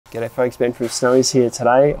G'day folks, Ben from Snowy's here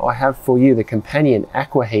today. I have for you the companion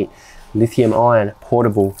AquaHeat Lithium Ion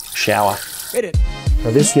Portable Shower.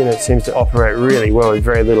 Now this unit seems to operate really well with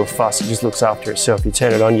very little fuss. It just looks after itself. You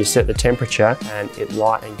turn it on, you set the temperature, and it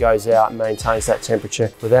lights and goes out and maintains that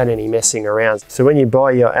temperature without any messing around. So when you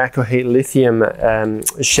buy your AquaHeat Lithium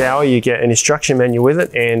shower, you get an instruction manual with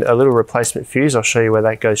it and a little replacement fuse. I'll show you where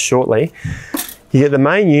that goes shortly. You get the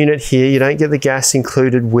main unit here. You don't get the gas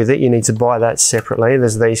included with it. You need to buy that separately.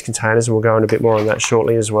 There's these containers, and we'll go into a bit more on that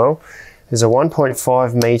shortly as well. There's a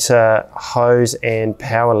 1.5 meter hose and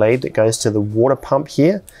power lead that goes to the water pump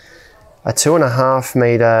here. A 2.5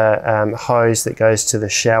 meter hose that goes to the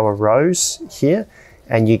shower rose here.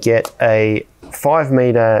 And you get a 5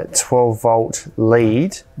 meter 12 volt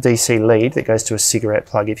lead, DC lead, that goes to a cigarette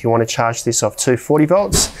plug. If you want to charge this off 240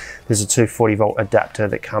 volts, there's a 240 volt adapter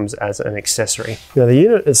that comes as an accessory. Now the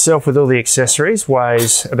unit itself with all the accessories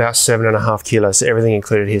weighs about 7.5 kilos. So everything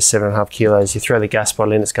included here is 7.5 kilos. You throw the gas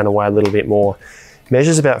bottle in, it's going to weigh a little bit more.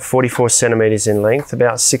 Measures about 44 centimeters in length,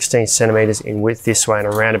 about 16 centimeters in width this way, and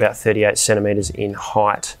around about 38 centimeters in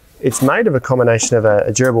height. It's made of a combination of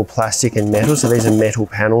a durable plastic and metal. So these are metal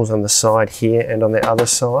panels on the side here and on the other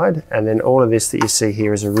side. And then all of this that you see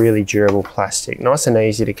here is a really durable plastic. Nice and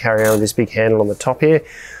easy to carry on with this big handle on the top here.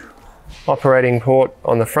 Operating port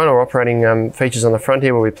on the front, or operating features on the front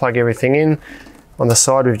here where we plug everything in. On the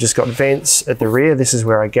side, we've just got vents at the rear. This is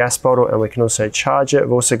where our gas bottle, and we can also charge it.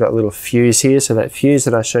 We've also got a little fuse here. So that fuse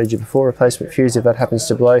that I showed you before, replacement fuse, if that happens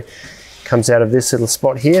to blow, comes out of this little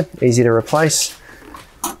spot here, easy to replace.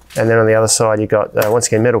 And then on the other side, you've got, once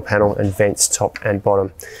again, metal panel and vents top and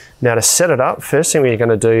bottom. Now to set it up, first thing we're going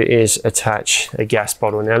to do is attach a gas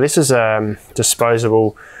bottle. Now this is a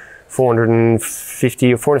disposable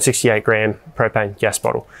 450 or 468 gram propane gas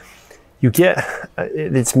bottle. You get,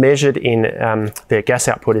 it's measured in, the gas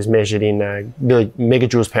output is measured in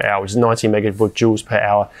megajoules per hour, which is 90 megajoules per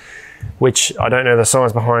hour, which I don't know the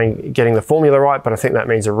science behind getting the formula right, but I think that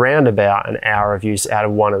means around about an hour of use out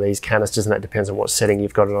of one of these canisters, and that depends on what setting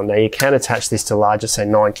you've got it on. Now you can attach this to larger, say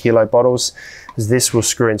 9 kilo bottles, as this will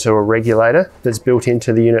screw into a regulator that's built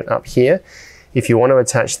into the unit up here. If you want to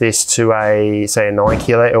attach this to a, say a 9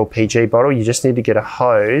 kilo LPG bottle, you just need to get a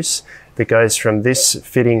hose that goes from this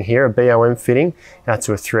fitting here, a BOM fitting, out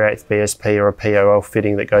to a 3/8 BSP or a POL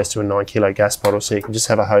fitting that goes to a 9 kilo gas bottle. So you can just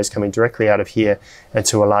have a hose coming directly out of here and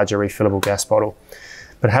to a larger refillable gas bottle.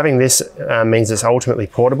 But having this means it's ultimately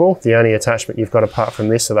portable. The only attachment you've got apart from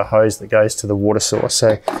this are the hose that goes to the water source.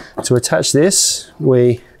 So to attach this,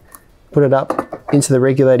 we put it up into the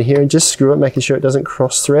regulator here and just screw it, making sure it doesn't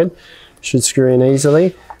cross thread. Should screw in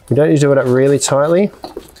easily. We don't need to do it up really tightly,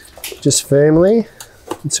 just firmly,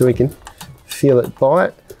 so we can feel it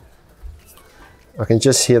bite. I can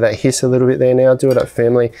just hear that hiss a little bit there now. Do it up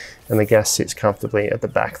firmly, and the gas sits comfortably at the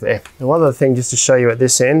back there. Now, one other thing just to show you at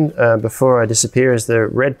this end, before I disappear, is the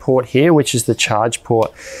red port here, which is the charge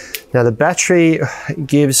port. Now the battery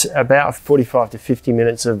gives about 45 to 50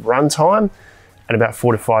 minutes of run time and about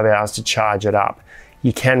 4 to 5 hours to charge it up.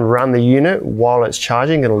 You can run the unit while it's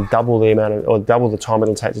charging. It'll double the amount of, or double the time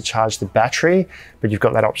it'll take to charge the battery, but you've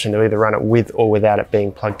got that option to either run it with or without it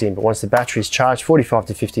being plugged in. But once the battery's charged, 45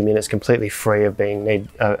 to 50 minutes, completely free of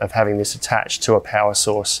of having this attached to a power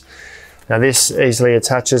source. Now this easily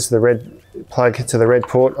attaches the red plug to the red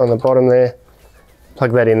port on the bottom there.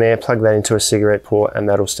 Plug that in there, plug that into a cigarette port, and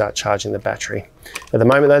that'll start charging the battery. At the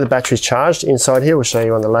moment though, the battery's charged inside here. We'll show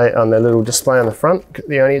you on the little display on the front.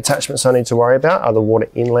 The only attachments I need to worry about are the water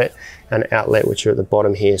inlet and outlet, which are at the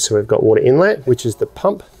bottom here. So we've got water inlet, which is the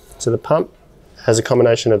pump. So the pump has a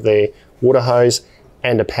combination of the water hose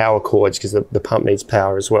and a power cord, because the pump needs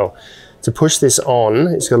power as well. To push this on,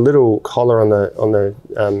 it's got a little collar on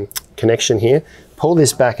the connection here. Pull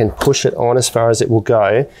this back and push it on as far as it will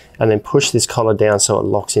go, and then push this collar down so it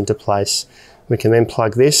locks into place. We can then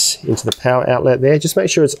plug this into the power outlet there. Just make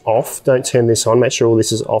sure it's off. Don't turn this on. Make sure all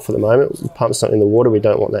this is off at the moment. The pump's not in the water. We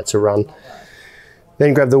don't want that to run.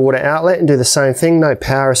 Then grab the water outlet and do the same thing. No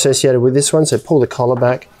power associated with this one. So pull the collar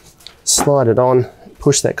back, slide it on,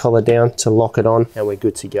 push that collar down to lock it on, and we're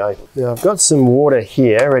good to go. Now I've got some water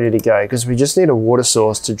here ready to go, because we just need a water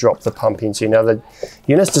source to drop the pump into. Now the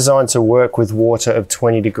unit's designed to work with water of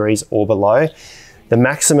 20 degrees or below. The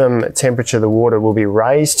maximum temperature the water will be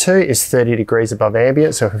raised to is 30 degrees above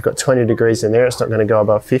ambient. So if we've got 20 degrees in there, it's not going to go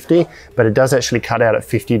above 50, but it does actually cut out at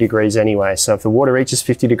 50 degrees anyway. So if the water reaches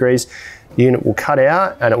 50 degrees, the unit will cut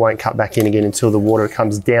out and it won't cut back in again until the water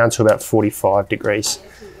comes down to about 45 degrees.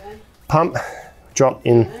 Pump, drop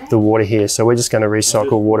in the water here. So we're just going to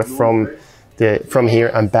recycle water from here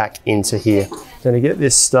and back into here. Now to get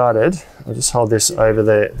this started, I'll just hold this over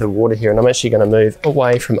the water here, and I'm actually going to move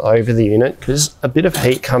away from over the unit because a bit of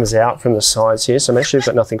heat comes out from the sides here, so make sure you've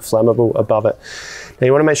got nothing flammable above it. Now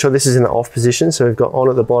you want to make sure this is in the off position, so we've got on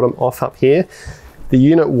at the bottom, off up here. The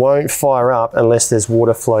unit won't fire up unless there's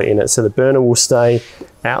water flow in it, so the burner will stay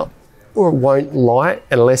out, or it won't light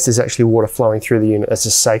unless there's actually water flowing through the unit. That's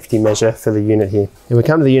a safety measure for the unit here. If we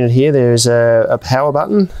come to the unit here, there's a power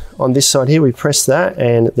button on this side here. We press that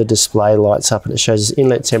and the display lights up and it shows us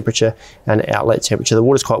inlet temperature and outlet temperature. The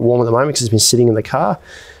water's quite warm at the moment because it's been sitting in the car.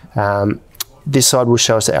 This side will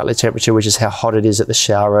show us the outlet temperature, which is how hot it is at the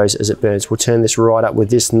shower hose as it burns. We'll turn this right up with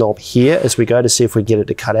this knob here as we go to see if we get it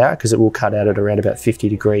to cut out, because it will cut out at around about 50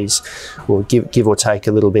 degrees, or give or take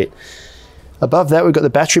a little bit. Above that, we've got the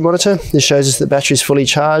battery monitor. This shows us the battery is fully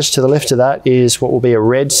charged. To the left of that is what will be a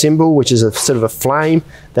red symbol, which is a sort of a flame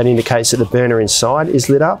that indicates that the burner inside is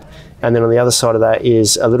lit up. And then on the other side of that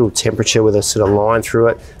is a little temperature with a sort of line through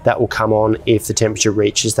it. That will come on if the temperature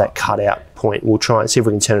reaches that cutout point. We'll try and see if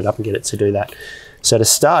we can turn it up and get it to do that. So to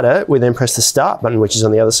start it, we then press the start button, which is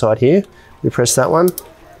on the other side here. We press that one.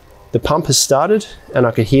 The pump has started and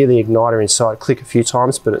I could hear the igniter inside click a few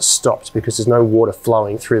times, but it stopped because there's no water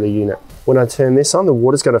flowing through the unit. When I turn this on, the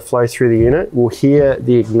water's going to flow through the unit. We'll hear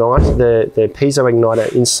the ignite, the piezo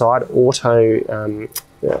igniter inside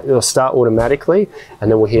it'll start automatically,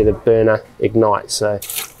 and then we'll hear the burner ignite. So I'll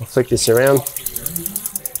flick this around.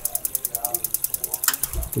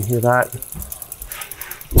 You can hear that.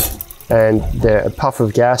 And a puff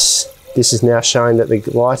of gas. This is now showing that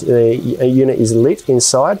the unit is lit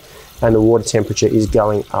inside and the water temperature is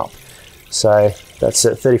going up. So that's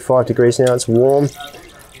at 35 degrees now, it's warm.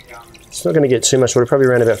 It's not going to get too much water, probably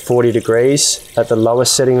around about 40 degrees at the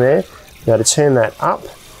lowest setting there. Now to turn that up,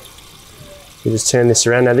 you just turn this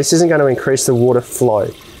around. Now this isn't going to increase the water flow.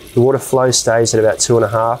 The water flow stays at about 2 to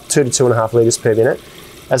 2.5 litres per minute.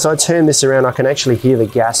 As I turn this around, I can actually hear the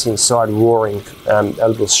gas inside roaring a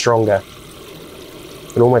little stronger.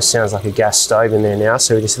 It almost sounds like a gas stove in there now,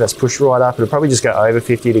 so we can see that's pushed right up. It'll probably just go over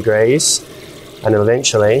 50 degrees, and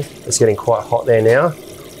eventually, it's getting quite hot there now.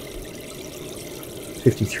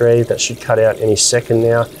 53, that should cut out any second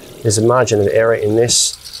now. There's a margin of error in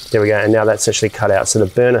this. There we go, and now that's actually cut out. So the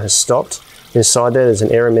burner has stopped. Inside there's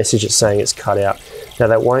an error message that's saying it's cut out. Now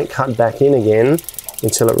that won't cut back in again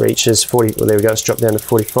until it reaches 40, well there we go, it's dropped down to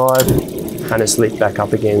 45, and it's lit back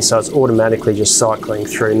up again. So it's automatically just cycling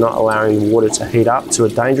through, not allowing the water to heat up to a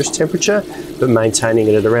dangerous temperature, but maintaining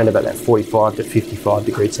it at around about that 45 to 55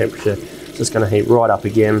 degree temperature. So it's going to heat right up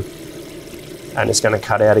again, and it's going to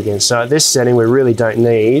cut out again. So at this setting, we really don't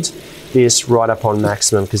need this right up on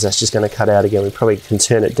maximum, because that's just going to cut out again. We probably can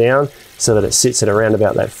turn it down so that it sits at around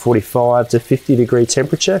about that 45 to 50 degree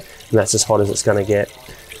temperature, and that's as hot as it's going to get.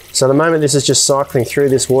 So at the moment, this is just cycling through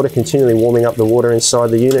this water, continually warming up the water inside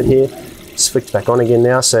the unit here. It's flicked back on again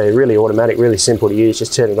now, so really automatic, really simple to use.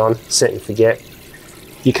 Just turn it on, set and forget.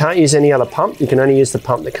 You can't use any other pump. You can only use the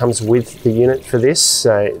pump that comes with the unit for this.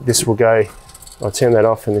 So this will go, I'll turn that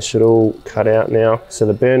off and this should all cut out now. So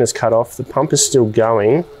the burner's cut off, the pump is still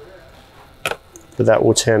going, but that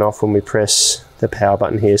will turn off when we press the power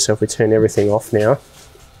button here. So if we turn everything off now,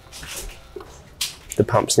 the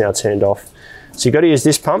pump's now turned off. So you've got to use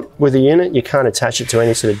this pump with the unit. You can't attach it to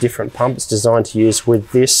any sort of different pump. It's designed to use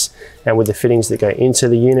with this and with the fittings that go into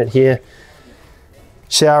the unit here.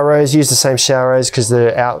 Shower hose, use the same shower hose because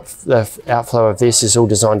the outflow of this is all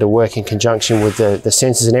designed to work in conjunction with the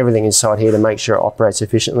sensors and everything inside here to make sure it operates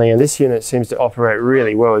efficiently. And this unit seems to operate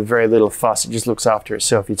really well with very little fuss. It just looks after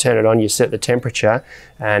itself. You turn it on, you set the temperature,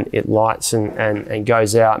 and it lights and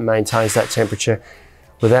goes out and maintains that temperature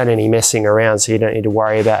without any messing around, so you don't need to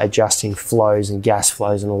worry about adjusting flows and gas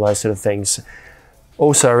flows and all those sort of things.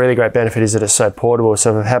 Also, a really great benefit is that it's so portable.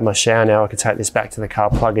 So if I've had my shower now, I can take this back to the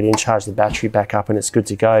car, plug it in, charge the battery back up, and it's good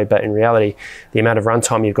to go. But in reality, the amount of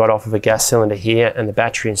runtime you've got off of a gas cylinder here and the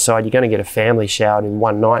battery inside, you're going to get a family showered in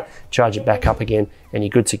one night, charge it back up again, and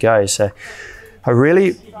you're good to go. So a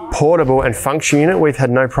really portable and functional unit. We've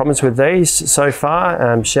had no problems with these so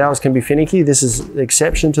far. Showers can be finicky. This is the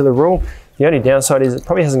exception to the rule. The only downside is it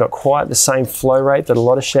probably hasn't got quite the same flow rate that a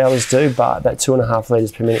lot of showers do, but that 2.5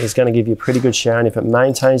 litres per minute is going to give you a pretty good shower, and if it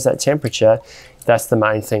maintains that temperature, that's the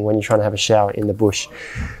main thing when you're trying to have a shower in the bush.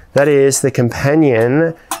 That is the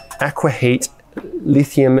companion AquaHeat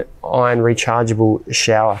Lithium Ion Rechargeable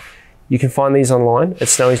Shower. You can find these online at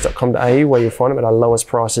snowies.com.au, where you'll find them at our lowest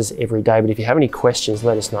prices every day. But if you have any questions,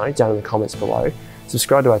 let us know down in the comments below.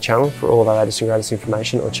 Subscribe to our channel for all of our latest and greatest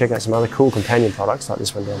information, or check out some other cool companion products like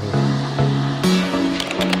this one down here.